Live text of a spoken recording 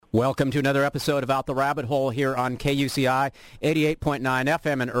Welcome to another episode of Out the Rabbit Hole here on KUCI 88.9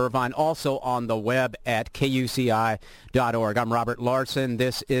 FM in Irvine, also on the web at kuci.org. I'm Robert Larson.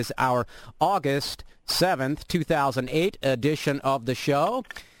 This is our August 7th, 2008 edition of the show.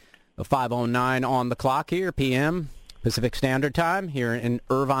 5:09 on the clock here, p.m. Pacific Standard Time here in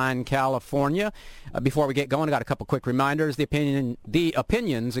Irvine, California. Before we get going, I got a couple quick reminders. The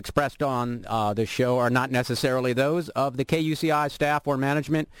opinions expressed on the show are not necessarily those of the KUCI staff or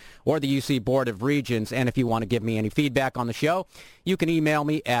management or the UC Board of Regents. And if you want to give me any feedback on the show, you can email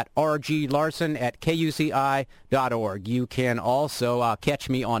me at rglarson@kuci.org. You can also catch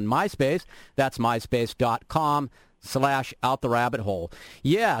me on MySpace. That's myspace.com/Out the Rabbit Hole.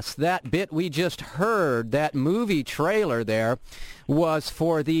 Yes, that bit we just heard, that movie trailer there, was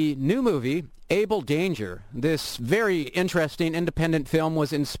for the new movie, Able Danger. This very interesting independent film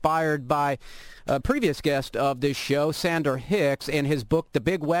was inspired by a previous guest of this show, Sander Hicks, and his book, The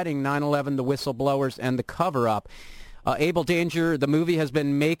Big Wedding, 9/11, The Whistleblowers, and the Cover-Up. Able Danger, the movie, has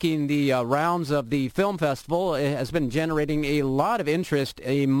been making the rounds of the film festival. It has been generating a lot of interest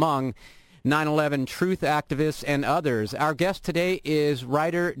among 9/11 truth activists and others. Our guest today is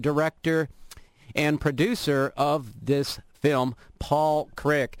writer, director, and producer of this film, Paul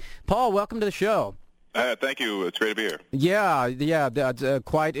Krik. Paul, welcome to the show. Thank you. It's great to be here. Yeah, that's a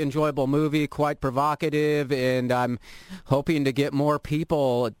quite enjoyable movie, quite provocative, and I'm hoping to get more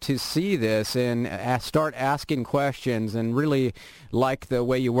people to see this and start asking questions, and really like the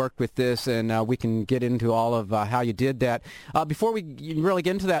way you worked with this, and we can get into all of how you did that. Before we really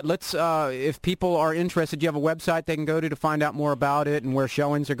get into that, let's, if people are interested, do you have a website they can go to find out more about it and where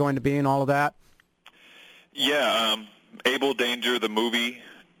showings are going to be and all of that? Yeah,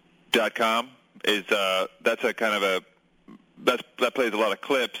 AbleDangerTheMovie.com. That's a kind of that plays a lot of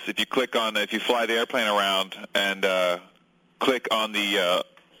clips. If you fly the airplane around and click on the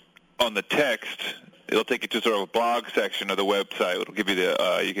text, it'll take you to sort of a blog section of the website. It'll give you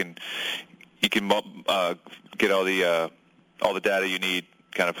you can get all the data you need,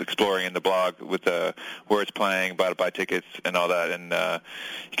 kind of exploring in the blog with where it's playing, buy tickets and all that. And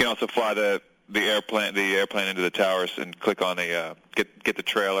you can also fly the airplane into the towers and click on get the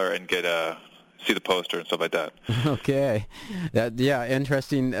trailer and see the poster and stuff like that. Okay,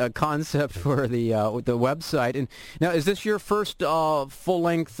 interesting concept for the website. And now, is this your first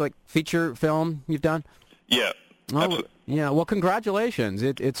full-length feature film you've done? Yeah, absolutely. Yeah. Well, congratulations.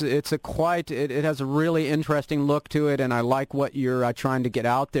 It has a really interesting look to it, and I like what you're trying to get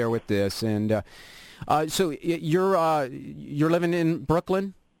out there with this. And so you're living in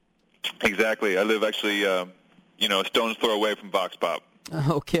Brooklyn? Exactly. I live actually, a stone's throw away from Vox Pop.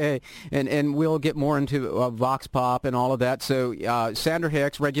 Okay, and we'll get more into Vox Pop and all of that. So Sander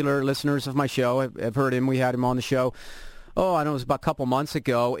Hicks, regular listeners of my show have heard him. We had him on the show, I know it was about a couple months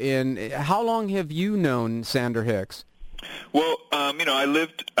ago. And how long have you known Sander Hicks? Well, I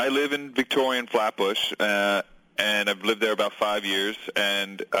live in Victorian Flatbush, and I've lived there about 5 years.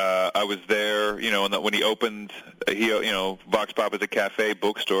 And I was there, when he opened. Vox Pop is a cafe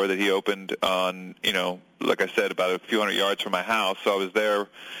bookstore that he opened on, like I said, about a few hundred yards from my house. So I was there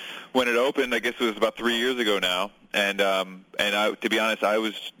when it opened. I guess it was about 3 years ago now. And to be honest, I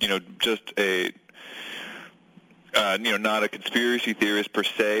was, just a, not a conspiracy theorist per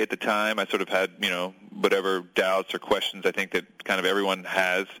se at the time. I sort of had, whatever doubts or questions I think that kind of everyone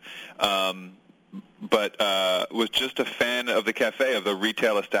has. But was just a fan of the cafe, of the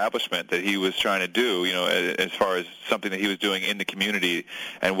retail establishment that he was trying to do, as far as something that he was doing in the community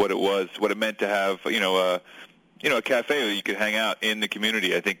and what it meant to have, a cafe where you could hang out in the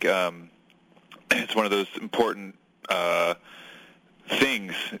community. I think it's one of those important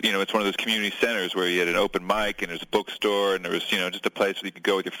things. It's one of those community centers where you had an open mic and there's a bookstore and there was, just a place where you could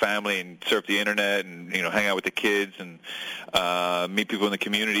go with your family and surf the internet and, hang out with the kids and meet people in the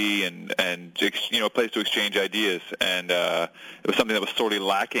community and a place to exchange ideas. And it was something that was sorely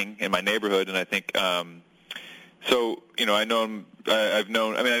lacking in my neighborhood. And I think, I know him. I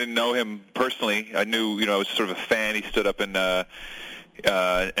didn't know him personally. I knew, I was sort of a fan. He stood up and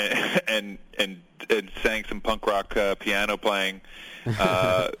sang some punk rock piano playing.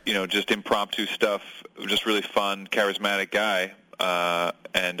 Just impromptu stuff, just really fun, charismatic guy, so I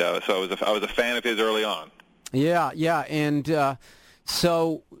was a fan of his early on. Yeah, and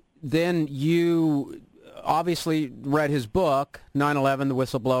so then you obviously read his book, 9/11, The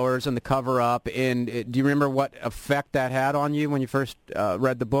Whistleblowers, and the Cover-Up, and do you remember what effect that had on you when you first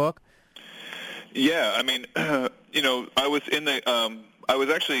read the book? Yeah, I mean, I was in the, I was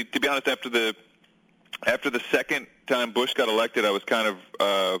actually, to be honest, after the second time Bush got elected, I was kind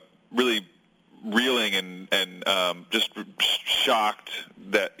of really reeling and just shocked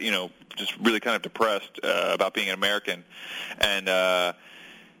that, just really kind of depressed about being an American, and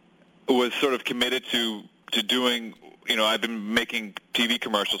was sort of committed to doing. I've been making TV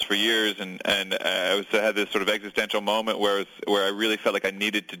commercials for years, and I had this sort of existential moment where I really felt like I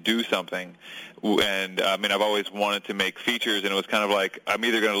needed to do something. And I mean, I've always wanted to make features, and it was kind of like I'm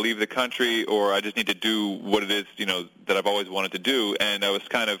either going to leave the country or I just need to do what it is, that I've always wanted to do. And I was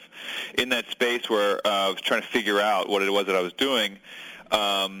kind of in that space where I was trying to figure out what it was that I was doing,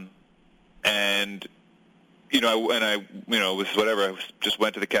 and. I just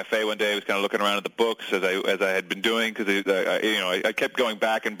went to the cafe one day. I was kind of looking around at the books as I had been doing, because I kept going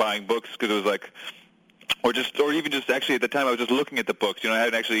back and buying books because it was like, or even just actually at the time I was just looking at the books. I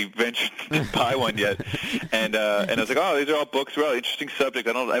hadn't actually ventured to buy one yet, and I was like, oh, these are all books, really interesting subjects.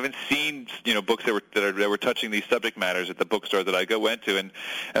 I haven't seen books that were touching these subject matters at the bookstore that I went to, and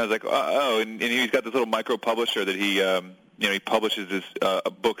I was like, and he's got this little micro publisher that he publishes his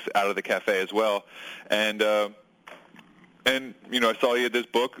books out of the cafe as well, and I saw he had this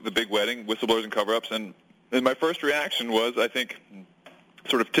book, The Big Wedding, Whistleblowers and Cover-Ups, and my first reaction was, I think,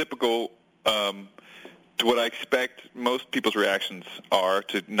 sort of typical to what I expect most people's reactions are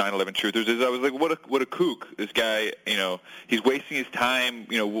to 9/11 truthers. Is I was like, what a kook! This guy, he's wasting his time.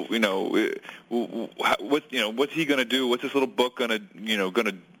 What's he gonna do? What's this little book gonna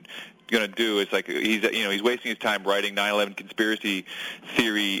do? It's like he's wasting his time writing 9/11 conspiracy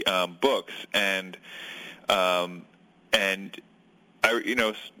theory books, and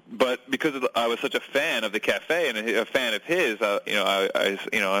but because I was such a fan of the cafe and a fan of his, I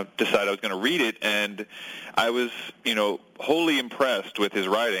decided I was going to read it, and I was wholly impressed with his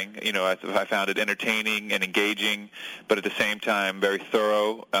writing. I found it entertaining and engaging, but at the same time very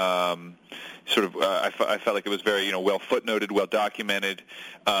thorough. I felt like it was very well footnoted, well documented,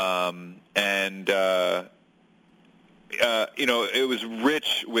 and it was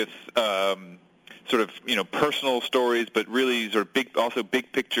rich with sort of personal stories, but really sort of also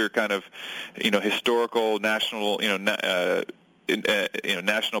big picture kind of historical, national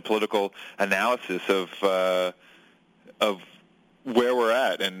national political analysis of where we're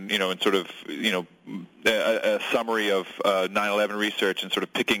at, and and sort of a summary of 9/11 research, and sort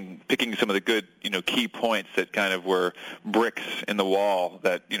of picking some of the good key points that kind of were bricks in the wall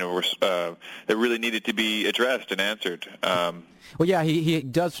that were that really needed to be addressed and answered. Well, yeah, he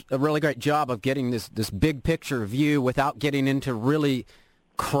does a really great job of getting this big picture view without getting into really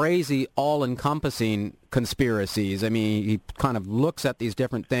crazy, all-encompassing conspiracies. I mean, he kind of looks at these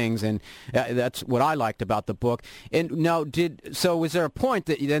different things, and that's what I liked about the book. And now, was there a point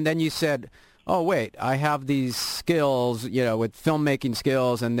that then you said, oh, wait, I have these skills, with filmmaking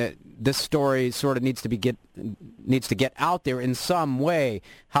skills, and that this story sort of needs to get out there in some way.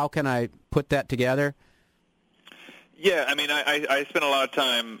 How can I put that together? Yeah, I mean, I spent a lot of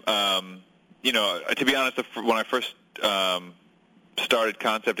time, to be honest, when I first started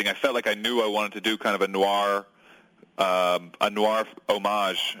concepting, I felt like I knew I wanted to do kind of a noir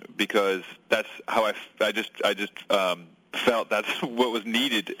homage, because that's how I just felt that's what was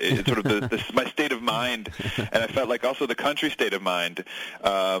needed. It's sort of my state of mind, and I felt like also the country state of mind.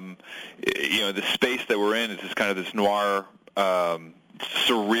 The space that we're in is just kind of this noir,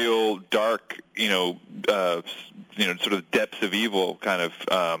 surreal, dark, sort of depths of evil kind of,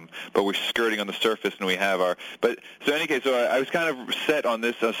 but we're skirting on the surface, and we have so in any case, so I was kind of set on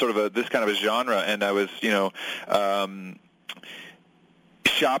this this kind of a genre, and I was,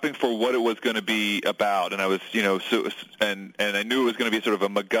 shopping for what it was going to be about, and I was, and I knew it was going to be sort of a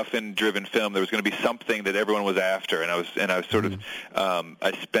MacGuffin-driven film. There was going to be something that everyone was after, and I was sort of,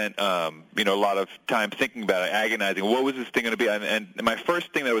 I spent, a lot of time thinking about it, agonizing. What was this thing going to be? And my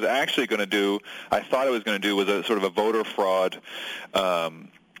first thing that I was actually going to do, I thought I was going to do, was a sort of a voter fraud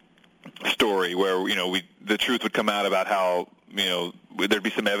story where the truth would come out about how there'd be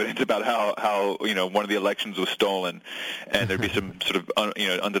some evidence about how one of the elections was stolen, and there'd be some sort of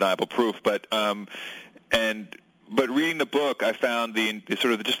undeniable proof. But reading the book, I found the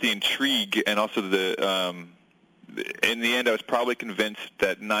sort of just the intrigue, and also in the end, I was probably convinced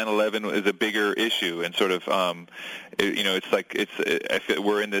that 9/11 is a bigger issue, and sort of, it's like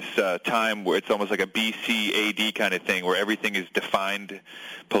we're in this time where it's almost like a BC AD kind of thing, where everything is defined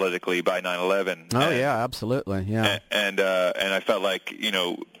politically by 9/11. Oh, yeah, absolutely, yeah. And I felt like,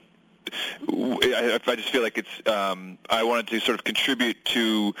 I just feel like it's, I wanted to sort of contribute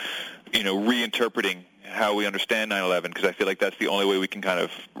to, reinterpreting how we understand 9/11, because I feel like that's the only way we can kind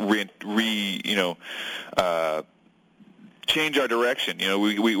of change our direction. You know,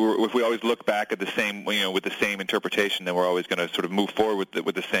 if we always look back at the same, you know, with the same interpretation, then we're always going to sort of move forward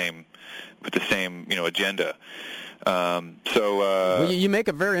with the same you know, agenda. Well, you make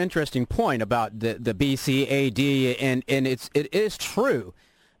a very interesting point about the BCAD, and it is true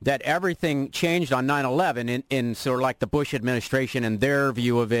that everything changed on 9/11 in sort of like the Bush administration and their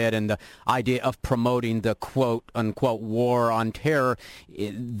view of it, and the idea of promoting the quote-unquote war on terror.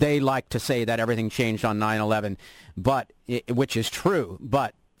 They like to say that everything changed on 9/11, which is true.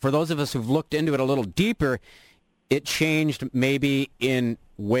 But for those of us who've looked into it a little deeper, it changed maybe in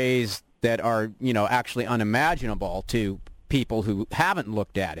ways that are, you know, actually unimaginable to people who haven't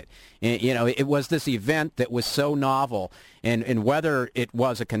looked at it. And, you know, it was this event that was so novel, and whether it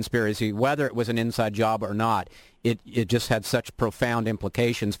was a conspiracy, whether it was an inside job or not, it just had such profound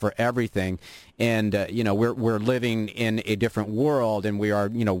implications for everything. And you know, we're living in a different world, and we are,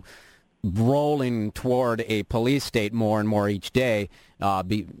 you know, rolling toward a police state more and more each day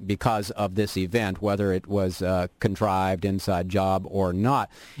because of this event, whether it was contrived inside job or not.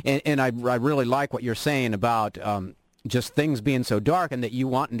 And I really like what you're saying about just things being so dark, and that you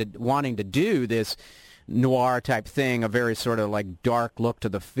wanting to do this noir type thing, a very sort of like dark look to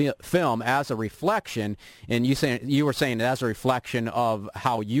the film as a reflection. And you were saying as a reflection of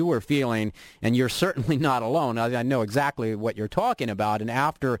how you were feeling, and you're certainly not alone. I know exactly what you're talking about. And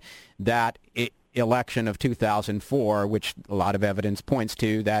after that election of 2004, which a lot of evidence points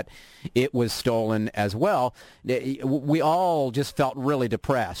to that it was stolen as well, we all just felt really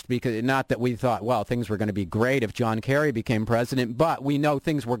depressed, because not that we thought, well, things were going to be great if John Kerry became president, but we know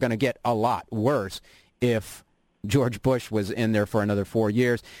things were going to get a lot worse if George Bush was in there for another 4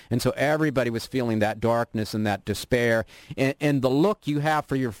 years. And so everybody was feeling that darkness and that despair. And the look you have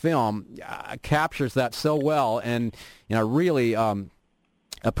for your film captures that so well. And, you know, really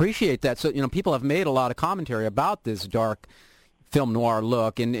appreciate that. So, you know, people have made a lot of commentary about this dark film noir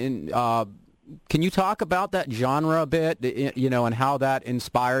look. And can you talk about that genre a bit, you know, and how that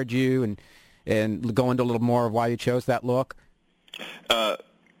inspired you, and go into a little more of why you chose that look?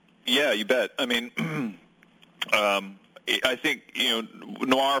 Yeah, you bet. I mean, I think, you know,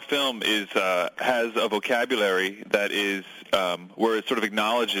 noir film has a vocabulary that is where it sort of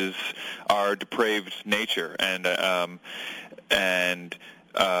acknowledges our depraved nature, and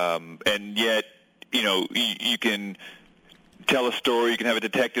yet, you know, you can tell a story. You can have a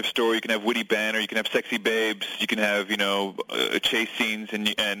detective story. You can have witty banter. You can have sexy babes. You can have, you know, chase scenes,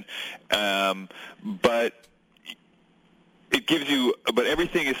 but it gives you, but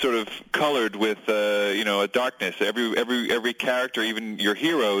everything is sort of colored with, you know, a darkness. Every character, even your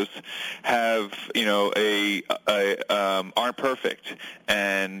heroes, have, you know, aren't perfect,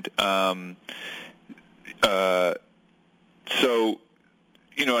 and so,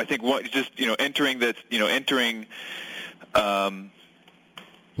 you know, I think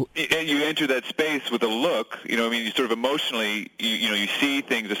you enter that space with a look, you know, I mean, you sort of emotionally, you know, you see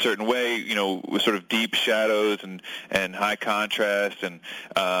things a certain way, you know, with sort of deep shadows and high contrast, and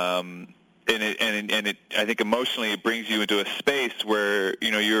it I think emotionally it brings you into a space where,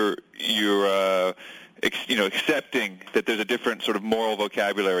 you know, you're accepting that there's a different sort of moral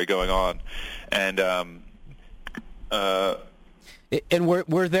vocabulary going on, and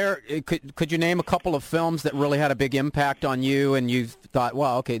were there? Could you name a couple of films that really had a big impact on you, and you thought,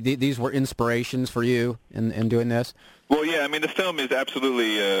 "Well, okay, these were inspirations for you in doing this"? Well, yeah. I mean, the film is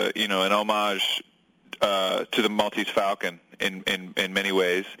absolutely, you know, an homage to the Maltese Falcon in many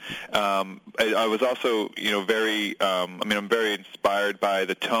ways. I was also, you know, very. I mean, I'm very inspired by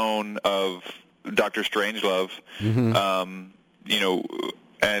the tone of Dr. Strangelove. Mm-hmm. You know,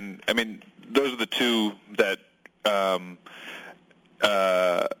 and I mean, those are the two that.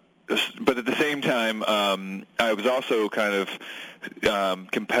 But at the same time, I was also kind of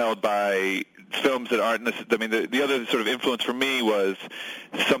compelled by films that aren't necessarily. I mean, the other sort of influence for me was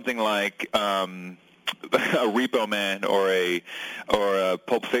something like a Repo Man or a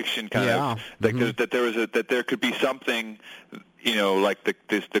Pulp Fiction kind of. That there could be something, you know, like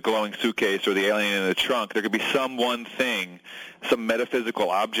the glowing suitcase or the alien in the trunk. There could be some one thing, some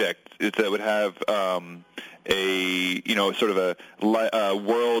metaphysical object that would have you know, sort of a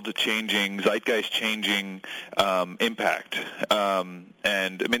world-changing, zeitgeist-changing impact. And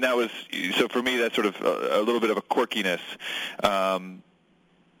I mean, that was, so for me, that's sort of a little bit of a quirkiness.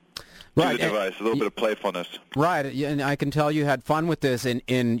 Right, to the device, a little bit of playfulness. Right, and I can tell you had fun with this. You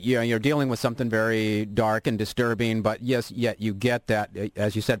know, you're dealing with something very dark and disturbing, but yes, yet you get that,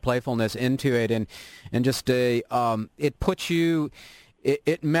 as you said, playfulness into it, and just it puts you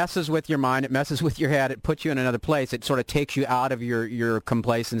it messes with your mind, it messes with your head, it puts you in another place. It sort of takes you out of your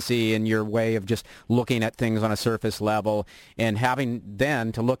complacency and your way of just looking at things on a surface level, and having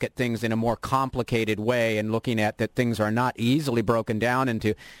then to look at things in a more complicated way, and looking at that things are not easily broken down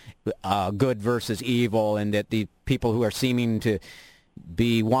into good versus evil, and that the people who are seeming to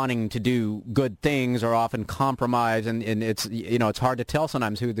be wanting to do good things are often compromised, and it's, it's hard to tell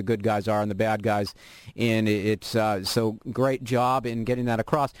sometimes who the good guys are and the bad guys, and it's so great job in getting that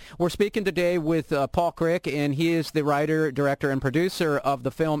across. We're speaking today with Paul Krik, and he is the writer, director, and producer of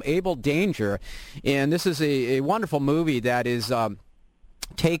the film Able Danger, and this is a wonderful movie that is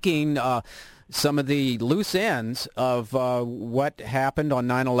taking some of the loose ends of what happened on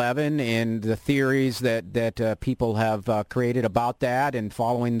 9/11 and the theories that people have created about that, and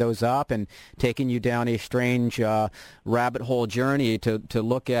following those up and taking you down a strange rabbit hole journey to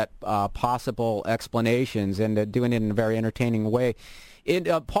look at possible explanations, and doing it in a very entertaining way.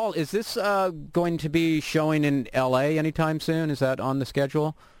 Paul, is this going to be showing in L.A. anytime soon? Is that on the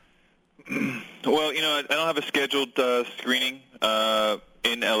schedule? Well, I don't have a scheduled screening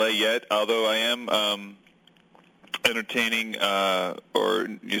in LA yet, although I am entertaining or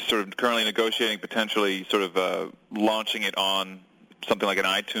just sort of currently negotiating potentially sort of launching it on something like an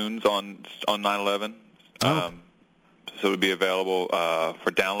iTunes on 9/11. So it would be available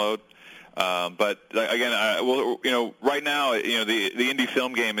for download. But again, right now, the indie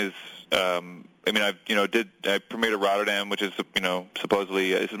film game is. I premiered at Rotterdam, which is,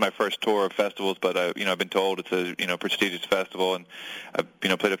 supposedly this is my first tour of festivals, but I've been told it's a, prestigious festival, and I've,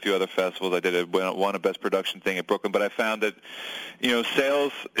 played a few other festivals. I won a best production thing at Brooklyn, but I found that,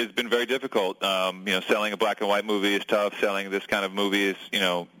 sales has been very difficult. Selling a black and white movie is tough. Selling this kind of movie is,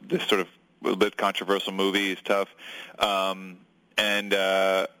 this sort of a little bit controversial movie is tough.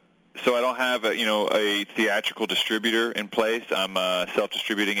 So I don't have a theatrical distributor in place. I'm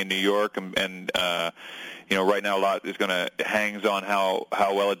self-distributing in New York, and right now a lot is hangs on how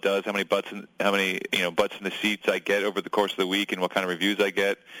well it does, how many butts in the seats I get over the course of the week, and what kind of reviews I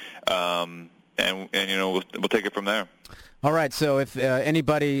get, and we'll take it from there. All right, so if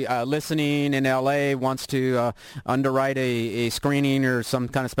anybody listening in L.A. wants to underwrite a screening or some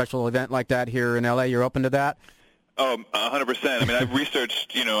kind of special event like that here in L.A., you're open to that? Oh, 100%. I mean, I've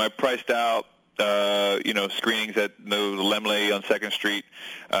researched, I priced out, screenings at the Lemley on 2nd Street,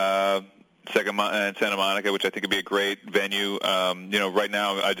 in Santa Monica, which I think would be a great venue. Right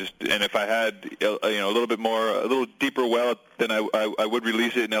now, and if I had, a little deeper well, then I would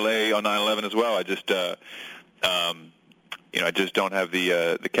release it in L.A. on 9/11 as well. I just don't have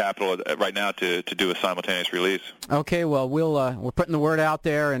the capital right now to do a simultaneous release. Okay, well, we're putting the word out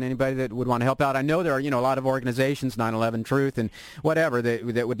there, and anybody that would want to help out. I know there are a lot of organizations, 9/11 Truth and whatever,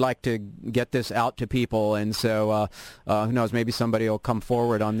 that would like to get this out to people, and so who knows, maybe somebody will come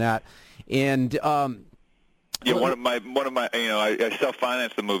forward on that. And one of my I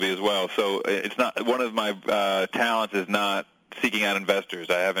self-finance the movie as well, so it's not one of my talents is not seeking out investors.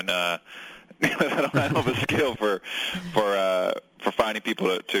 I haven't. I don't have a skill for finding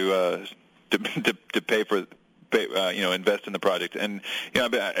people to pay for invest in the project, and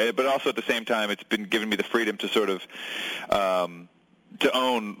but also at the same time, it's been giving me the freedom to sort of to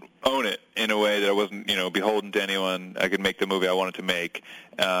own it in a way that I wasn't beholden to anyone. I could make the movie I wanted to make,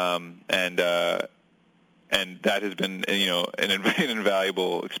 and that has been an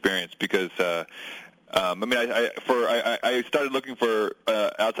invaluable experience because. I started looking for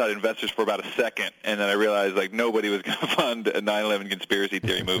outside investors for about a second, and then I realized nobody was going to fund a 9/11 conspiracy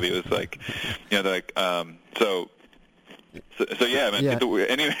theory movie. It was so yeah, man. Yeah.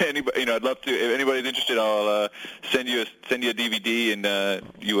 Anybody, I'd love to. If anybody's interested, I'll send you a DVD, and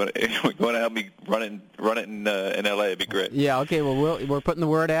you want to help me run it in LA. It'd be great. Yeah. Okay. Well, we're putting the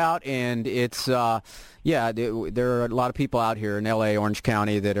word out, and it's. There are a lot of people out here in L.A., Orange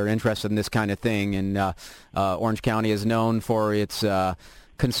County, that are interested in this kind of thing, and Orange County is known for its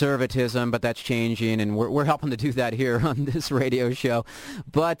conservatism, but that's changing, and we're helping to do that here on this radio show.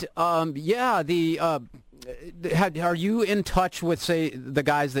 But, are you in touch with, say, the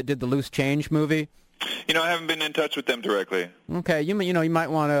guys that did the Loose Change movie? I haven't been in touch with them directly. Okay, you might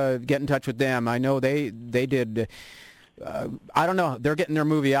want to get in touch with them. I know they did... I don't know. They're getting their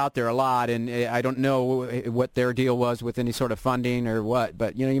movie out there a lot, and I don't know what their deal was with any sort of funding or what.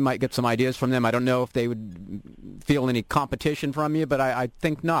 But, you might get some ideas from them. I don't know if they would feel any competition from you, but I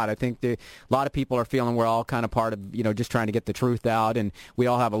think not. I think a lot of people are feeling we're all kind of part of, just trying to get the truth out, and we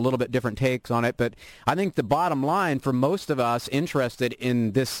all have a little bit different takes on it. But I think the bottom line for most of us interested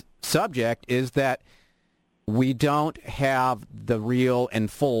in this subject is that we don't have the real and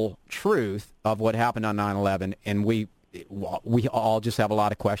full truth of what happened on 9/11, and we we all just have a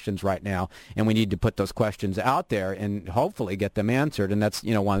lot of questions right now, and we need to put those questions out there and hopefully get them answered. And that's,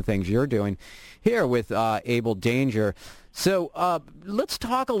 one of the things you're doing here with Able Danger. So let's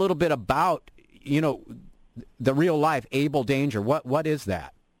talk a little bit about, the real life Able Danger. What is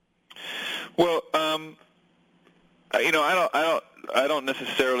that? Well, I don't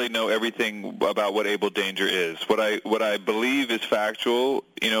necessarily know everything about what Able Danger is. What I believe is factual,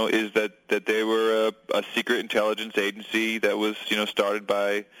 is that they were a secret intelligence agency that was, started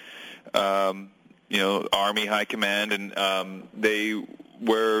by, Army High Command, and they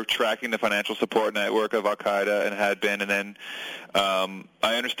were tracking the financial support network of Al-Qaeda and had been, and then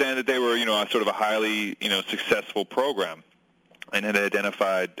I understand that they were, sort of a highly, successful program, and had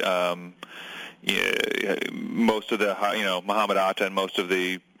identified most of the, Muhammad Atta and most of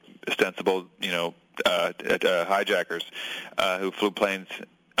the ostensible, hijackers who flew planes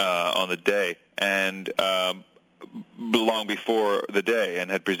on the day, and long before the day,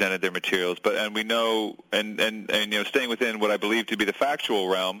 and had presented their materials. And we know, and staying within what I believe to be the factual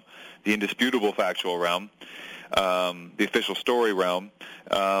realm, the indisputable factual realm, the official story realm,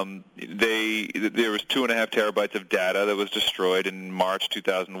 there was 2.5 terabytes of data that was destroyed in March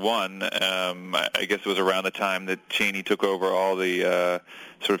 2001. I guess it was around the time that Cheney took over all the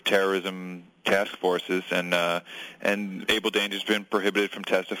sort of terrorism task forces, and Able Danger's been prohibited from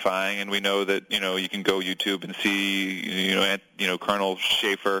testifying. And we know that you can go YouTube and see Colonel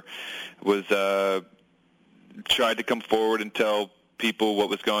Schaefer was tried to come forward and tell people what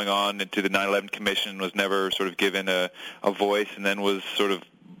was going on to the 9/11 Commission, was never sort of given a voice, and then was sort of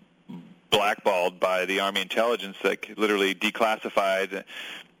blackballed by the Army intelligence, like literally declassified,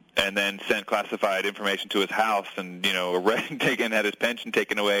 and then sent classified information to his house, and had his pension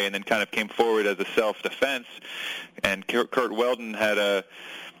taken away, and then kind of came forward as a self-defense. And Kurt Weldon had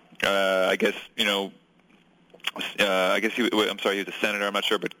he was a senator, I'm not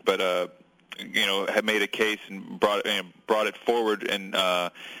sure, but had made a case and brought it forward, and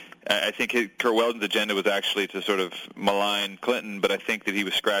I think Kurt Weldon's agenda was actually to sort of malign Clinton, but I think that he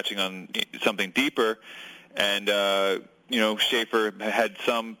was scratching on something deeper, and Schaefer had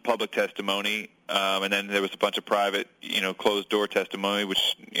some public testimony, and then there was a bunch of private, closed-door testimony,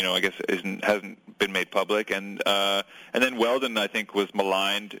 which I guess hasn't been made public, and then Weldon, I think, was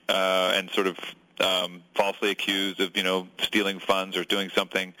maligned and sort of falsely accused of, stealing funds or doing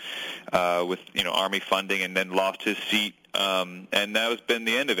something with, Army funding, and then lost his seat. And that has been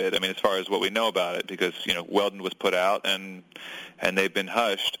the end of it. I mean, as far as what we know about it, because, Weldon was put out and they've been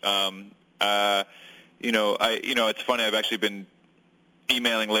hushed. It's funny, I've actually been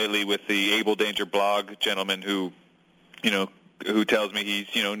emailing lately with the Able Danger blog gentleman who tells me he's,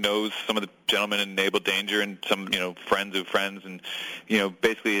 knows some of the gentlemen in Able Danger and some, friends of friends, and,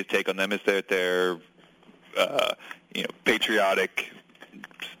 basically his take on them is that they're, patriotic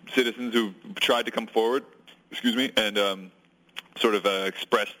citizens who tried to come forward, and sort of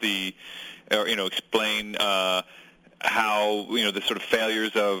express explain how, the sort of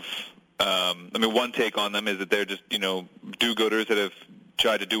failures of, one take on them is that they're just, do-gooders that have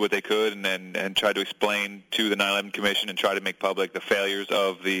tried to do what they could, and tried to explain to the 9/11 Commission and try to make public the failures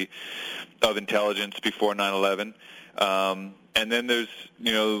of intelligence before 9/11. And then there's,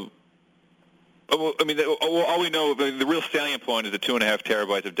 all we know, the real salient point is that 2.5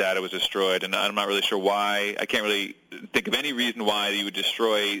 terabytes of data was destroyed, and I'm not really sure why. I can't really think of any reason why you would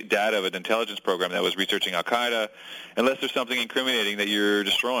destroy data of an intelligence program that was researching Al-Qaeda, unless there's something incriminating that you're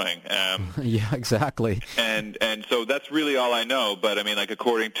destroying. Yeah, exactly. And so that's really all I know. But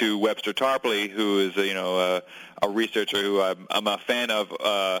according to Webster Tarpley, who is a researcher who I'm a fan of,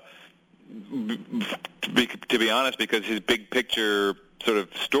 to be honest, because his big picture sort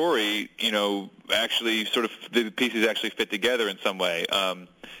of story, actually sort of the pieces actually fit together in some way.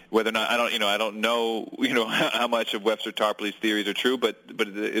 Whether or not I don't know, how much of Webster Tarpley's theories are true, but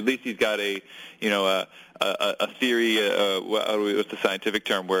at least he's got a theory. What's the scientific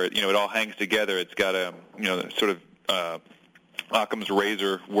term where it all hangs together? It's got a sort of Occam's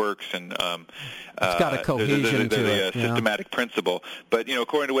razor works, and it's got a cohesion to it. There's a systematic principle. But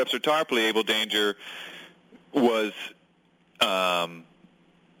according to Webster Tarpley, Able Danger was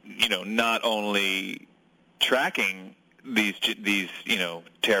not only tracking these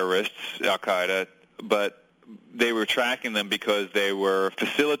terrorists, Al-Qaeda, but they were tracking them because they were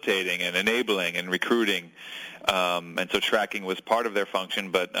facilitating and enabling and recruiting, and so tracking was part of their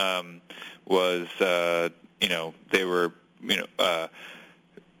function, but was they were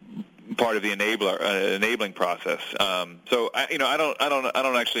part of the enabling process. So I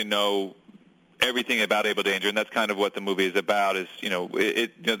don't actually know everything about Able Danger, and that's kind of what the movie is about. Is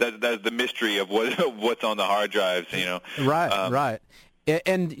that's the mystery of what's on the hard drives. Right.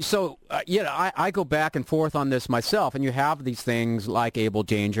 And so, I go back and forth on this myself, and you have these things like Able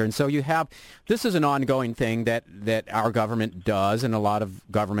Danger, and so this is an ongoing thing that our government does, and a lot of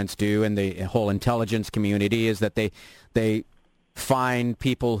governments do, and the whole intelligence community is that they find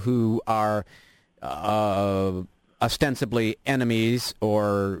people who are ostensibly enemies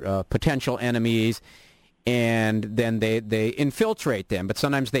or potential enemies, and then they infiltrate them. But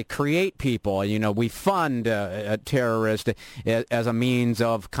sometimes they create people. We fund a terrorist as a means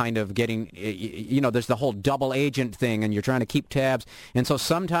of kind of getting, there's the whole double agent thing, and you're trying to keep tabs. And so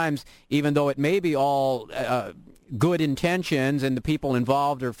sometimes, even though it may be all good intentions and the people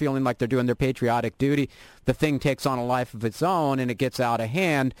involved are feeling like they're doing their patriotic duty, the thing takes on a life of its own and it gets out of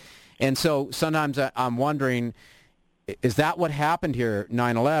hand. And so sometimes I'm wondering, is that what happened here,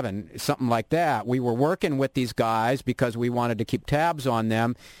 9/11? Something like that. We were working with these guys because we wanted to keep tabs on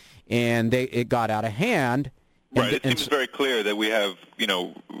them, and it got out of hand. Right. It seems very clear that we have,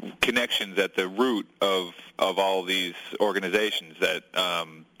 connections at the root of all these organizations that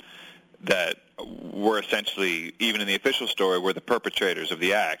were essentially, even in the official story, were the perpetrators of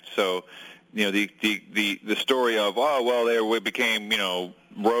the act. So, the story of they became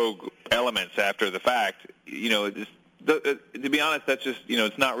rogue elements after the fact. To be honest, that's just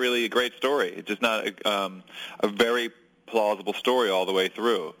it's not really a great story. It's just not a very plausible story all the way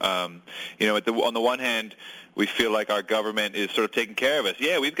through. On the one hand, we feel like our government is sort of taking care of us.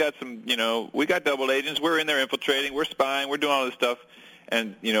 Yeah, we've got we got double agents. We're in there infiltrating. We're spying. We're doing all this stuff.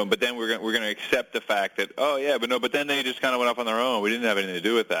 And but then we're going to accept the fact that but then they just kind of went off on their own. We didn't have anything to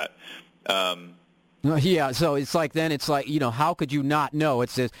do with that. Yeah, so it's like, how could you not know?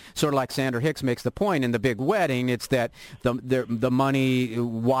 It's sort of like Sander Hicks makes the point in The Big Wedding. It's that the money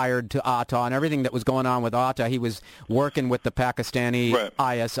wired to Atta and everything that was going on with Atta. He was working with the Pakistani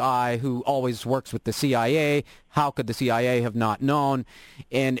ISI, who always works with the CIA. How could the CIA have not known?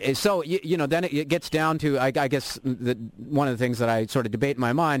 And so, then it gets down to, I guess, one of the things that I sort of debate in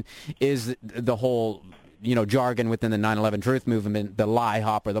my mind is the whole jargon within the 9/11 truth movement, the lie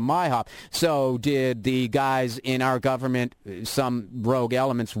hop or the my hop. So did the guys in our government, some rogue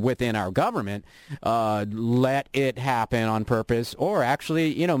elements within our government, let it happen on purpose, or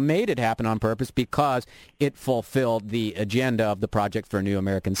actually, made it happen on purpose because it fulfilled the agenda of the Project for a New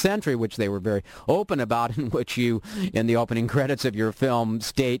American Century, which they were very open about, in which you, in the opening credits of your film,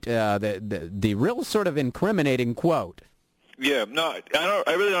 state the real sort of incriminating quote. Yeah, no,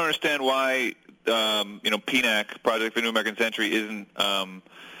 I really don't understand why PNAC, Project for a New American Century, isn't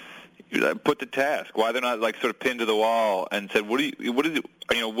put to task. Why they're not sort of pinned to the wall and said, what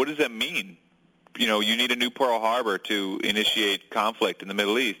does that mean? You need a new Pearl Harbor to initiate conflict in the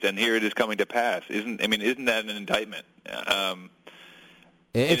Middle East, and here it is coming to pass. Isn't that an indictment?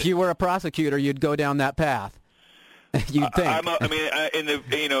 If you were a prosecutor, you'd go down that path. You'd think. In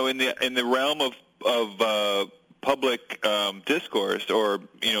the realm of public discourse, or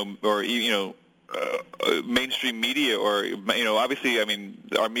mainstream media, or obviously,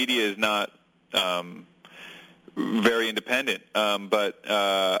 our media is not very independent, there's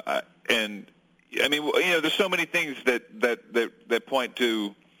so many things that point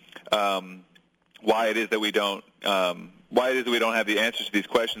to why it is that we don't have the answers to these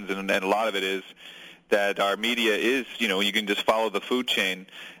questions, and a lot of it is that our media is, you can just follow the food chain.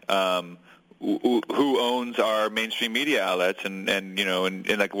 Who owns our mainstream media outlets, and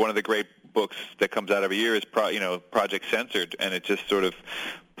like one of the great books that comes out every year is Project Censored, and it just sort of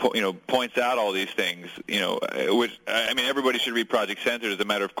points out all these things, which everybody should read Project Censored as a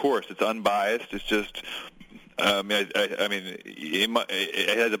matter of course. It's unbiased. It's just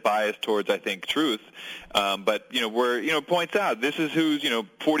it has a bias towards, I think, truth, but where points out this is who's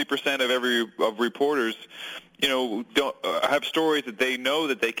 40% of reporters don't have stories that they know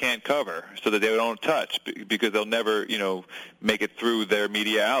that they can't cover, so that they don't touch, because they'll never make it through their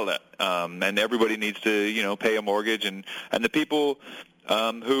media outlet, and everybody needs to pay a mortgage, and the people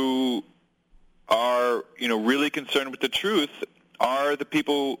who are really concerned with the truth are the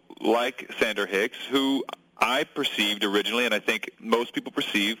people like Sander Hicks, who I perceived originally, and I think most people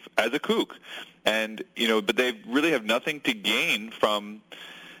perceive, as a kook, and but they really have nothing to gain from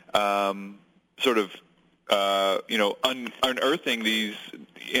sort of unearthing these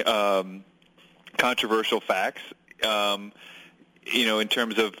controversial facts. In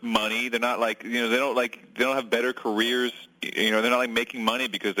terms of money, they're not they don't have better careers. They're not making money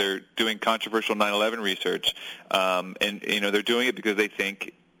because they're doing controversial 9/11 research, and they're doing it because they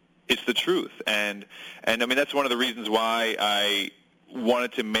think it's the truth. And that's one of the reasons why I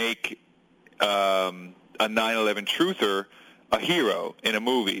wanted to make a 9/11 truther a hero in a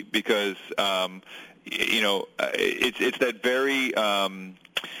movie, because it's that very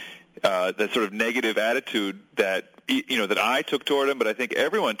that sort of negative attitude that that I took toward him, but I think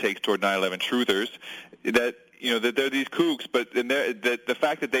everyone takes toward 9/11 truthers, that that they're these kooks, but that the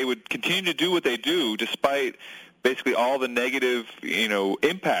fact that they would continue to do what they do despite basically all the negative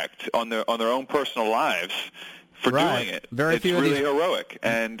impact on their own personal lives for doing it. It's really heroic,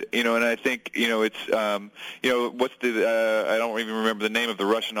 and and I think it's what's the I don't even remember the name of the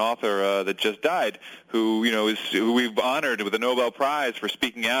Russian author that just died, who who we've honored with a Nobel Prize for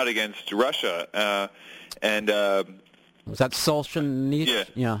speaking out against Russia, was that Solzhenitsyn?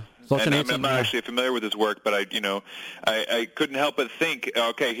 Yeah. And I'm not actually familiar with his work, but I couldn't help but think,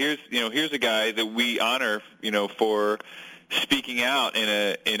 okay, here's a guy that we honor for speaking out in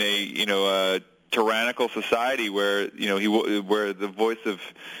a tyrannical society where where the voice of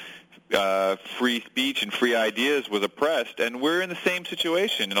free speech and free ideas was oppressed, and we're in the same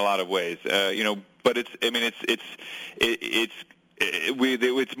situation in a lot of ways. But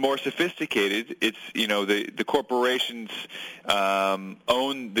it's more sophisticated. It's the corporations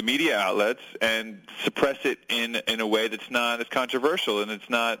own the media outlets and suppress it in a way that's not as controversial, and it's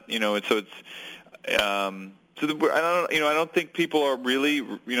not I don't think people are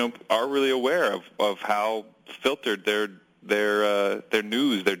really aware of how filtered their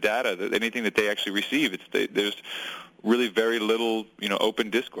news, their data, anything that they actually receive. There's really very little open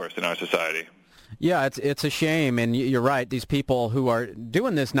discourse in our society. Yeah, it's a shame, and you're right. These people who are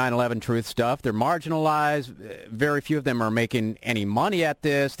doing this 9/11 truth stuff, they're marginalized. Very few of them are making any money at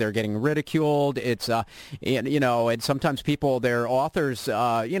this. They're getting ridiculed. It's and sometimes people, they're authors.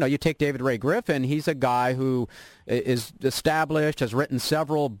 You take David Ray Griffin. He's a guy who is established, has written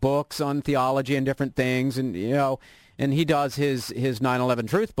several books on theology and different things, and and he does his 9/11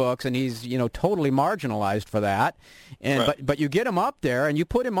 truth books, and he's totally marginalized for that. And right. but you get him up there and you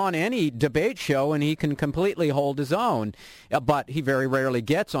put him on any debate show, and he can completely hold his own. But he very rarely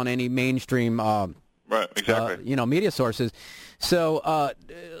gets on any mainstream right, exactly. Media sources. So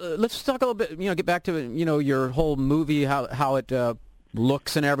let's talk a little bit. Get back to your whole movie, how it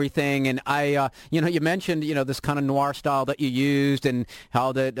looks and everything, and I you mentioned this kind of noir style that you used, and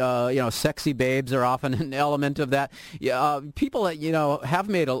how that sexy babes are often an element of that. People that have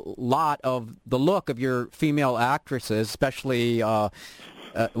made a lot of the look of your female actresses, especially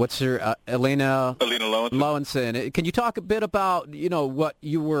what's her Elena Lowenson. Can you talk a bit about what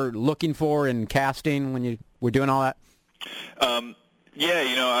you were looking for in casting when you were doing all that? Yeah,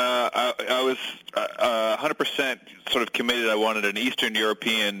 I was 100% sort of committed. I wanted an Eastern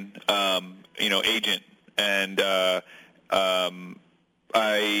European, agent, and I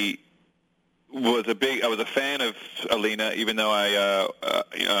was a fan of Alina, even though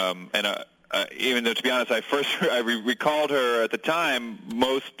even though, to be honest, I recalled her at the time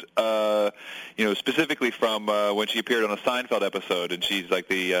most, specifically from when she appeared on a Seinfeld episode, and she's like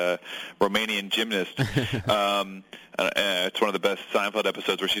the Romanian gymnast. It's one of the best Seinfeld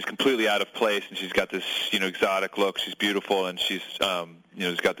episodes where she's completely out of place, and she's got this, exotic look. She's beautiful, and she's,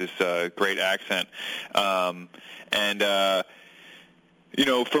 she's got this great accent. For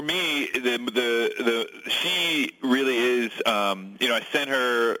me, she really is. I sent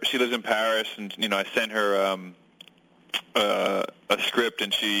her. She lives in Paris, and I sent her a script,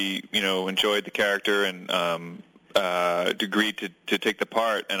 and she enjoyed the character and agreed to take the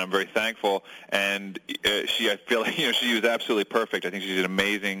part, and I'm very thankful. And I feel like she was absolutely perfect. I think she's an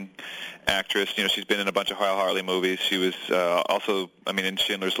amazing actress. She's been in a bunch of Hal Hartley movies. She was also, in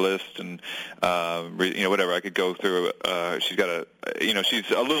Schindler's List, and whatever I could go through. She's got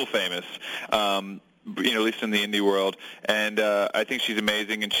she's a little famous. At least in the indie world, and I think she's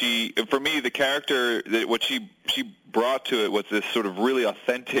amazing. And for me, the character, what she brought to it was this sort of really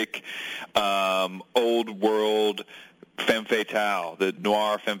authentic, old world femme fatale, the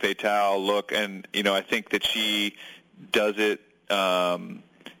noir femme fatale look. And I think that she does it, as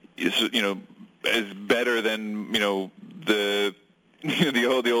better than the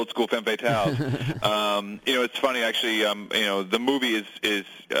old school femme fatales. It's funny actually. The movie is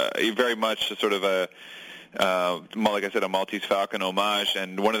very much a sort of a like I said, a Maltese Falcon homage.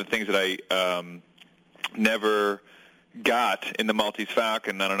 And one of the things that I never got in the Maltese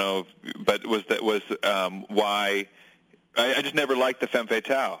Falcon, I don't know, but was why I just never liked the femme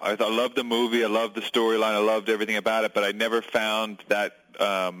fatale. I loved the movie, I loved the storyline, I loved everything about it, but I never found that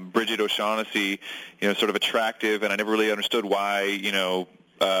Bridget O'Shaughnessy, sort of attractive, and I never really understood why,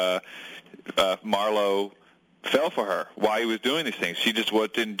 Marlowe fell for her, why he was doing these things. She just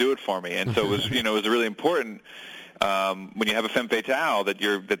didn't do it for me, and so it was, it was really important when you have a femme fatale, that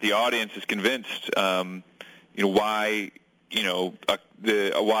the audience is convinced, why,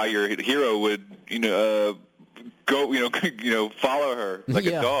 why your hero would, go, follow her like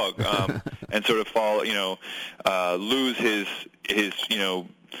a dog, and sort of lose his,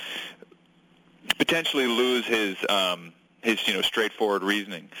 potentially lose his straightforward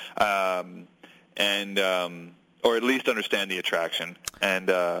reasoning, or at least understand the attraction. And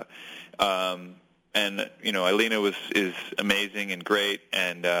Alina is amazing and great,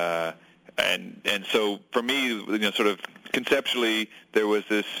 and so for me, sort of conceptually, there's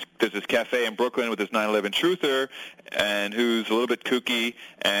this cafe in Brooklyn with this 9/11 truther, and who's a little bit kooky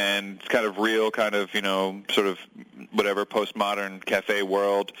and kind of real, kind of sort of whatever postmodern cafe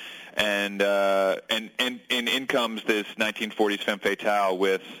world, and in comes this 1940s femme fatale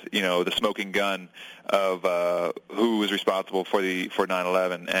with the smoking gun of who was responsible for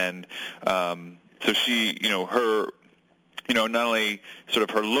 9/11, and so she her. Not only sort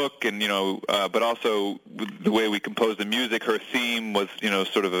of her look and, but also the way we composed the music, her theme was,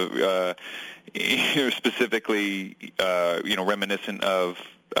 sort of specifically, reminiscent of,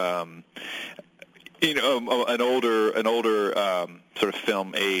 an older sort of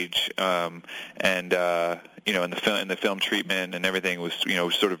film age, and in the film treatment and everything was,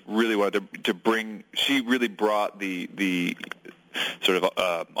 sort of really wanted to bring. She really brought the sort of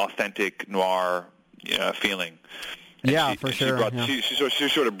authentic noir feeling. And for sure. She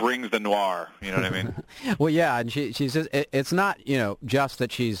sort of brings the noir, you know what I mean? Well, yeah, and she's just, it's not, just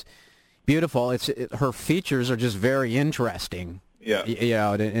that she's beautiful. Her features are just very interesting.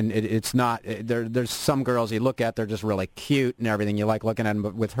 Yeah. And it's not, there's some girls you look at, they're just really cute and everything. You like looking at them,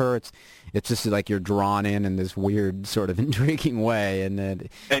 but with her, it's just like you're drawn in this weird sort of intriguing way. And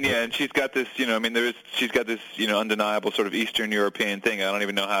she's got this, she's got this, undeniable sort of Eastern European thing. I don't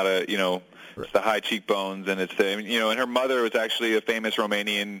even know how to, it's the high cheekbones, and it's and her mother was actually a famous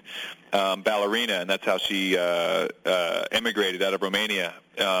Romanian ballerina, and that's how she emigrated out of Romania.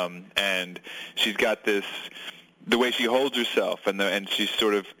 And she's got this, the way she holds herself, and she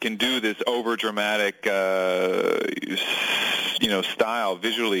sort of can do this over dramatic, style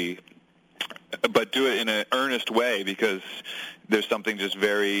visually, but do it in an earnest way because there's something just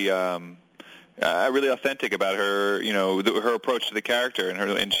very. Really authentic about her, her approach to the character,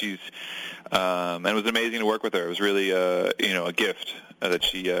 and she's, and it was amazing to work with her. It was really, a gift that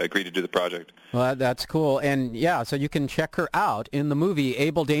she agreed to do the project. Well, that's cool, and so you can check her out in the movie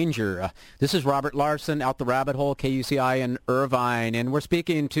Able Danger. This is Robert Larson, Out the Rabbit Hole, KUCI in Irvine, and we're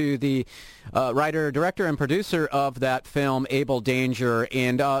speaking to the writer, director, and producer of that film, Able Danger,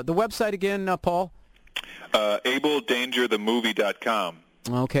 and the website again, Paul? AbleDangerTheMovie.com.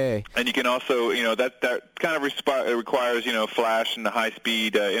 Okay. And you can also, that kind of requires, flash and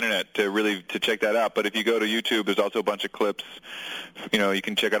high-speed internet to check that out. But if you go to YouTube, there's also a bunch of clips, you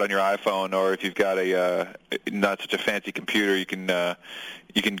can check out on your iPhone, or if you've got a not such a fancy computer, you can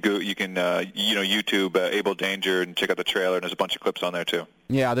YouTube Able Danger and check out the trailer. And there's a bunch of clips on there too.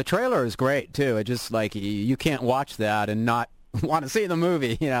 Yeah, the trailer is great too. It just like you can't watch that and not want to see the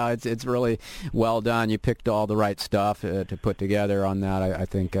movie. It's really well done. You picked all the right stuff to put together on that, I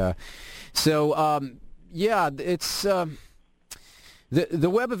think. It's the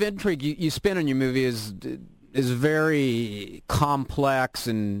web of intrigue you spin on your movie is very complex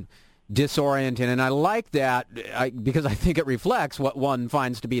and disorienting, and I like that because I think it reflects what one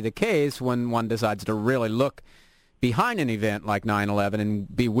finds to be the case when one decides to really look behind an event like 9/11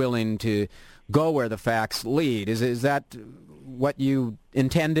 and be willing to go where the facts lead. Is that what you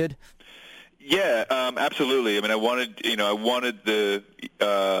intended? Yeah, absolutely. I mean, I wanted the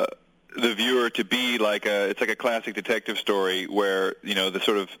viewer to be it's like a classic detective story where the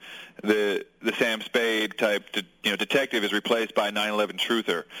sort of the Sam Spade type detective is replaced by a 9/11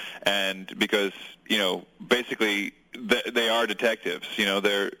 truther, and because basically they are detectives.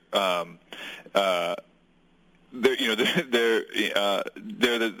 They're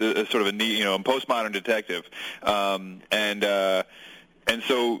the sort of a postmodern detective, and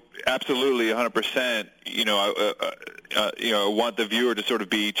so absolutely 100%. I want the viewer to sort of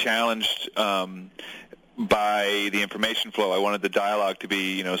be challenged by the information flow. I wanted the dialogue to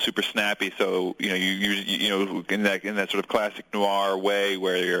be super snappy. So you in that sort of classic noir way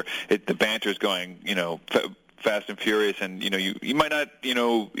where the banter's going fast and furious, and you might not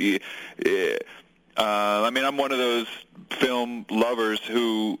I'm one of those film lovers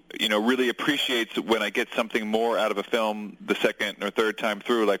who, really appreciates when I get something more out of a film the second or third time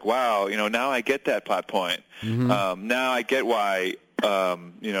through. Like, wow, now I get that plot point. Mm-hmm. Now I get why,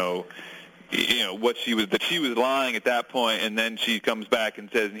 what she was lying at that point, and then she comes back and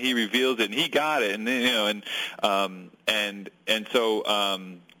says, and he reveals it, and he got it, and then, and so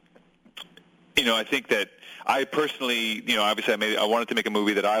I think that I personally, obviously I wanted to make a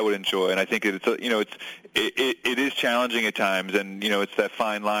movie that I would enjoy, and I think it is challenging at times, and it's that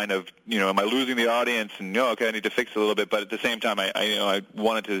fine line of am I losing the audience, and okay, I need to fix it a little bit, but at the same time I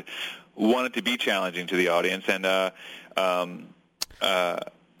wanted to be challenging to the audience, and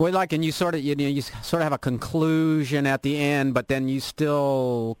well, and you sort of have a conclusion at the end, but then you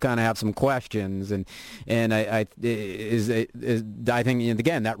still kind of have some questions, and I think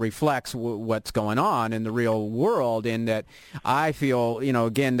again that reflects what's going on in the real world. In that, I feel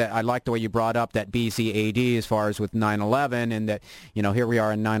again that I like the way you brought up that BC AD as far as with 9/11, and that here we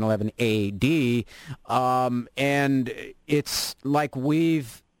are in 9/11 AD, and it's like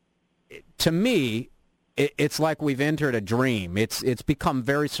to me. It's like we've entered a dream. It's become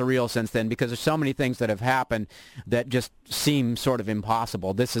very surreal since then because there's so many things that have happened that just seem sort of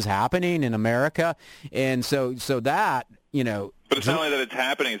impossible. This is happening in America, and so that But it's not only that it's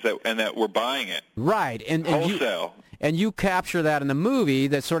happening, and that we're buying it. Right, and wholesale. And you capture that in the movie,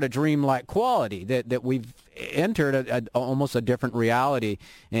 that sort of dreamlike quality that we've entered almost a different reality,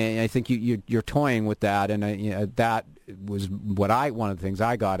 and I think you're toying with that, and that was one of the things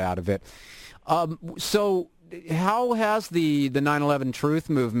I got out of it. So how has the 9/11 Truth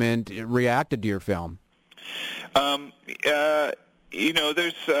movement reacted to your film? There's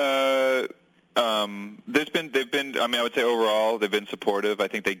been I would say overall they've been supportive. I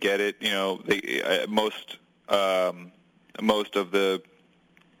think they get it. Most of the,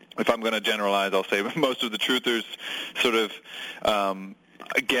 if I'm going to generalize, I'll say most of the truthers sort of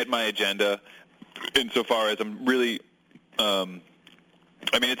get my agenda insofar as I'm really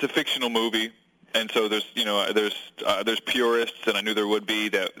it's a fictional movie, and so there's purists, and I knew there would be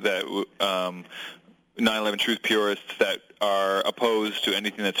that 9/11 Truth purists that are opposed to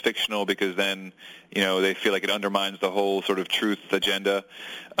anything that's fictional because then they feel like it undermines the whole sort of truth agenda.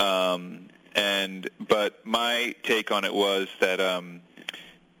 But my take on it was that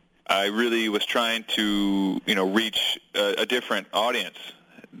I really was trying to reach a different audience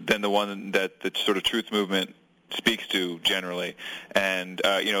than the one that the sort of truth movement speaks to generally, and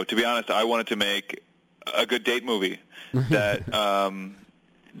to be honest, I wanted to make a good date movie that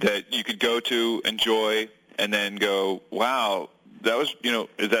that you could go to, enjoy, and then go, wow, that was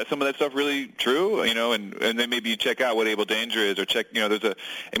is that some of that stuff really true? And then maybe you check out what Able Danger is, or check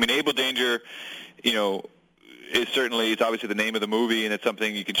Able Danger it's obviously the name of the movie, and it's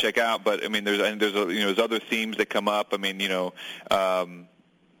something you can check out. But there's other themes that come up.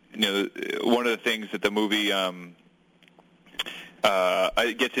 One of the things that the movie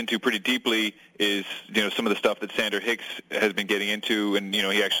gets into pretty deeply is some of the stuff that Sander Hicks has been getting into, and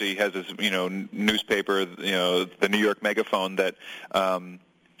he actually has this newspaper, the New York Megaphone, that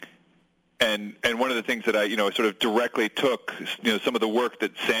and one of the things that I sort of directly took some of the work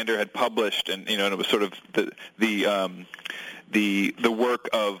that Sander had published, and and it was sort of the work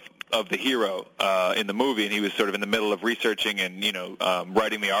of the hero in the movie, and he was sort of in the middle of researching and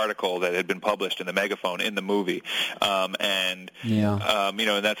writing the article that had been published in the Megaphone in the movie, and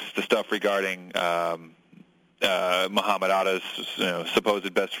that's the stuff regarding Muhammad Atta's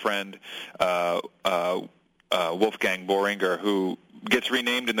supposed best friend, Wolfgang Boehringer, who gets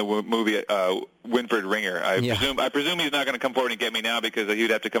renamed in the movie Winfried Ringer. I presume he's not going to come forward and get me now because he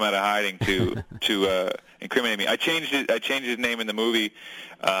would have to come out of hiding to incriminate me. I changed his name in the movie,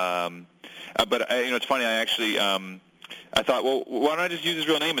 but it's funny. I actually I thought, well, why don't I just use his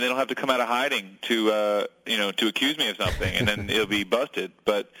real name and they don't have to come out of hiding to accuse me of something, and then it'll be busted.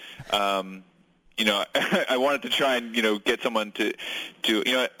 But I wanted to try and get someone to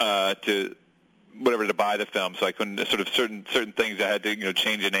buy the film, so I couldn't sort of certain things I had to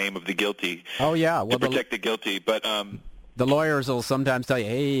change the name of the guilty. Oh yeah, to protect the guilty, but the lawyers will sometimes tell you,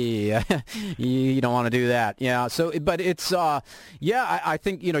 hey, you don't want to do that. Yeah. So, but it's, I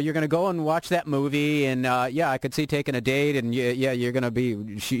think, you're going to go and watch that movie, and, I could see taking a date, and, you're going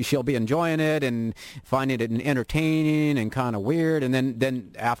to she'll be enjoying it and finding it entertaining and kind of weird. And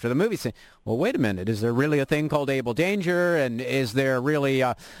then after the movie, say, well, wait a minute, is there really a thing called Able Danger? And is there really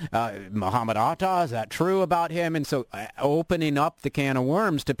Muhammad Atta? Is that true about him? And so opening up the can of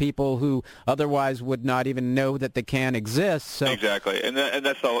worms to people who otherwise would not even know that the can exists. So. Exactly, and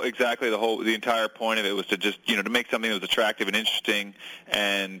that's the entire point of it was to just to make something that was attractive and interesting,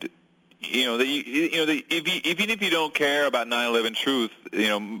 and even if you don't care about 9/11 Truth,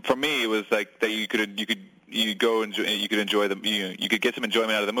 for me it was like that you could go and you could enjoy you could get some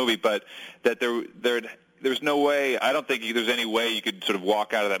enjoyment out of the movie, but that there there's no way. I don't think there's any way you could sort of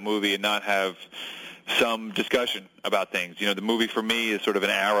walk out of that movie and not have some discussion about things. You know, the movie for me is sort of an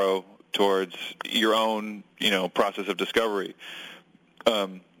arrow towards your own, process of discovery.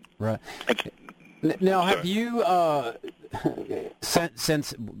 Right. Now, have you,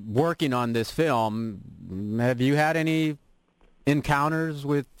 since working on this film, have you had any encounters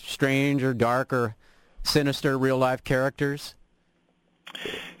with strange or dark or sinister real-life characters?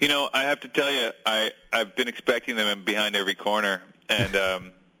 I have to tell you, I've been expecting them behind every corner, and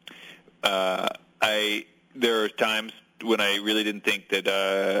there are times when I really didn't think that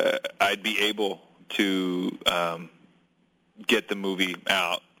I'd be able to get the movie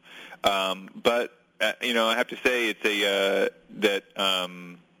out. But I have to say it's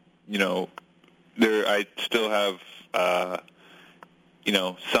I still have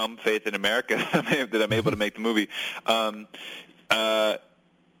some faith in America that I'm able to make the movie. No,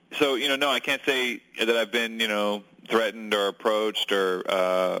 I can't say that I've been threatened or approached or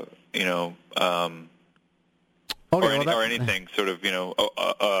or anything sort of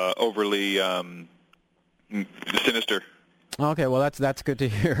overly sinister. Okay, well that's good to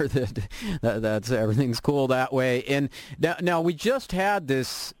hear that's everything's cool that way. And now we just had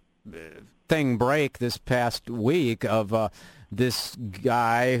this thing break this past week of this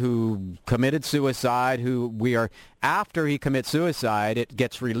guy who committed suicide, who after he commits suicide, it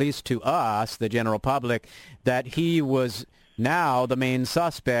gets released to us, the general public, that he was now the main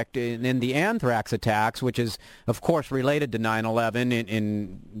suspect in the anthrax attacks, which is, of course, related to 9/11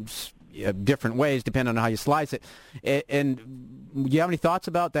 in different ways, depending on how you slice it. And do you have any thoughts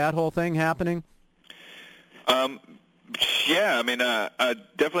about that whole thing happening? Yeah, I mean, I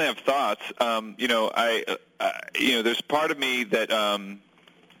definitely have thoughts. There's part of me that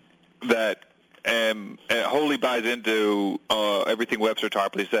wholly buys into everything Webster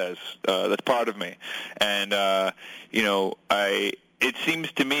Tarpley says. That's part of me, and it seems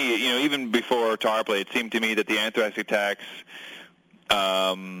to me, even before Tarpley, it seemed to me that the anthrax attacks,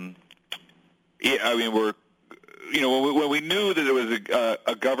 when we knew that it was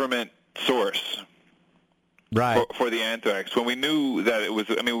a government source. Right. For the anthrax, when we knew that it was,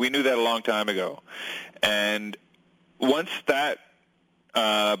 we knew that a long time ago, and once that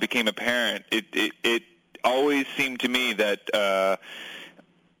became apparent, it always seemed to me that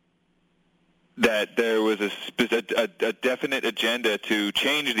that there was a definite agenda to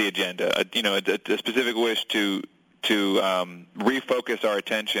change the agenda, a specific wish to refocus our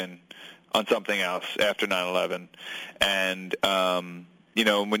attention on something else after 9/11, and when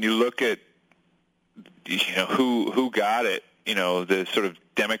you look at who got it, the sort of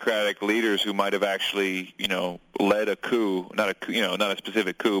democratic leaders who might have actually, led a coup, not a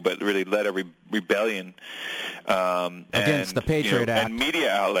specific coup, but really led a rebellion against the Patriot Act and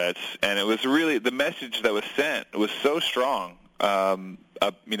media outlets, and it was really the message that was sent was so strong,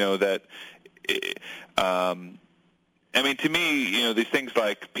 that. To me, these things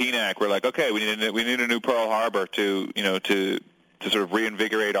like PNAC were like, okay, we need a new Pearl Harbor to sort of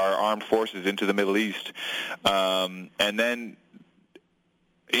reinvigorate our armed forces into the Middle East, and then,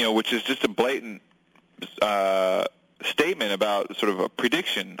 which is just a blatant statement about sort of a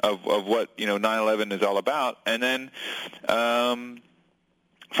prediction of what 9/11 is all about, and then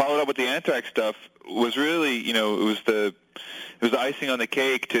followed up with the anthrax stuff was really it was the icing on the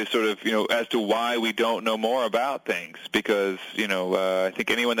cake to sort of as to why we don't know more about things, because I think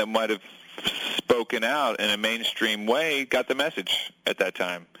anyone that might have spoken out in a mainstream way got the message at that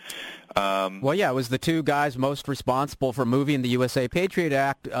time. Well, yeah, it was the two guys most responsible for moving the USA Patriot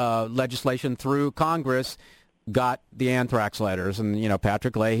Act legislation through Congress got the anthrax letters, and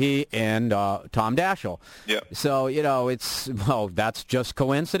Patrick Leahy and Tom Daschle. Yeah. So that's just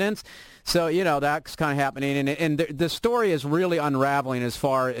coincidence. So that's kind of happening, and the story is really unraveling as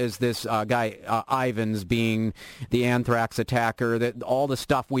far as this guy Ivins being the anthrax attacker. That all the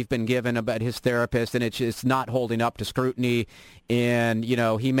stuff we've been given about his therapist, and it's not holding up to scrutiny. And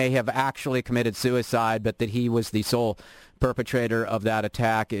he may have actually committed suicide, but that he was the sole perpetrator of that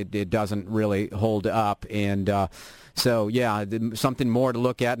attack, it doesn't really hold up. And something more to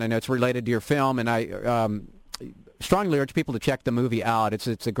look at. And I know it's related to your film, and I strongly urge people to check the movie out.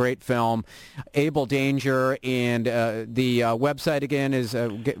 It's a great film. Able Danger, and the website again is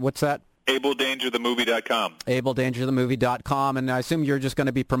what's that? AbleDangerTheMovie.com. AbleDangerTheMovie.com, and I assume you're just going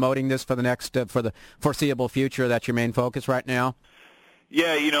to be promoting this for the foreseeable future. That's your main focus right now.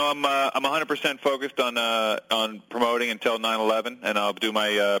 Yeah, I'm 100% focused on promoting until 9/11, and I'll do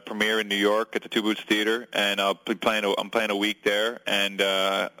my premiere in New York at the Two Boots Theater, and I'm playing a week there, and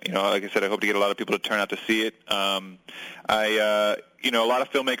like I said, I hope to get a lot of people to turn out to see it. A lot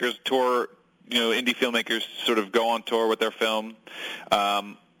of filmmakers tour indie filmmakers sort of go on tour with their film.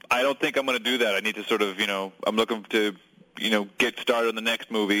 I don't think I'm going to do that. I need to sort of, I'm looking to, get started on the next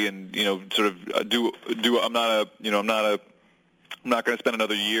movie and, sort of do. I'm not going to spend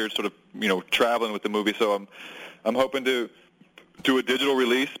another year sort of, traveling with the movie. So I'm hoping to do a digital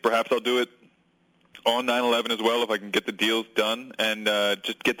release. Perhaps I'll do it on 9/11 as well if I can get the deals done and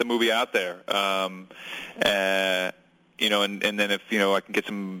just get the movie out there. And then if I can get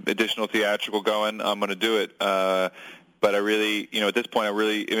some additional theatrical going, I'm going to do it. But I really, at this point,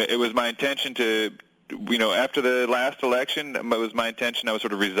 it was my intention to, after the last election, it was my intention. I was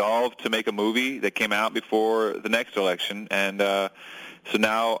sort of resolved to make a movie that came out before the next election, and so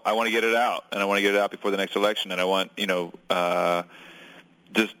now I want to get it out, and I want to get it out before the next election, and I want,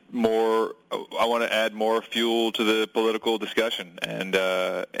 just more. I want to add more fuel to the political discussion,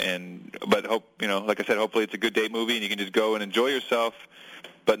 but hope, like I said, hopefully it's a good date movie, and you can just go and enjoy yourself.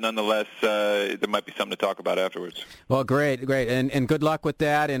 But nonetheless, there might be something to talk about afterwards. Well, great, and good luck with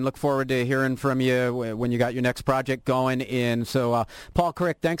that, and look forward to hearing from you when you got your next project going in. So, Paul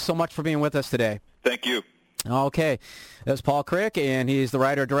Krik, thanks so much for being with us today. Thank you. Okay, that's Paul Krik, and he's the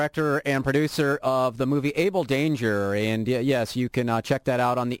writer, director, and producer of the movie Able Danger. And yes, you can check that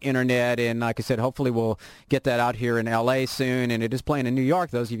out on the internet. And like I said, hopefully we'll get that out here in L.A. soon. And it is playing in New York.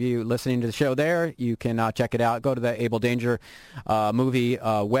 Those of you listening to the show there, you can check it out. Go to the Able Danger movie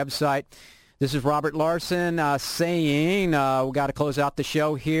website. This is Robert Larson saying we got to close out the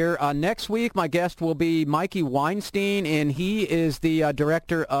show here. Next week, my guest will be Mikey Weinstein, and he is the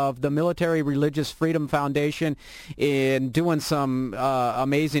director of the Military Religious Freedom Foundation in doing some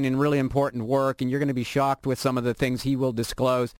amazing and really important work, and you're going to be shocked with some of the things he will disclose.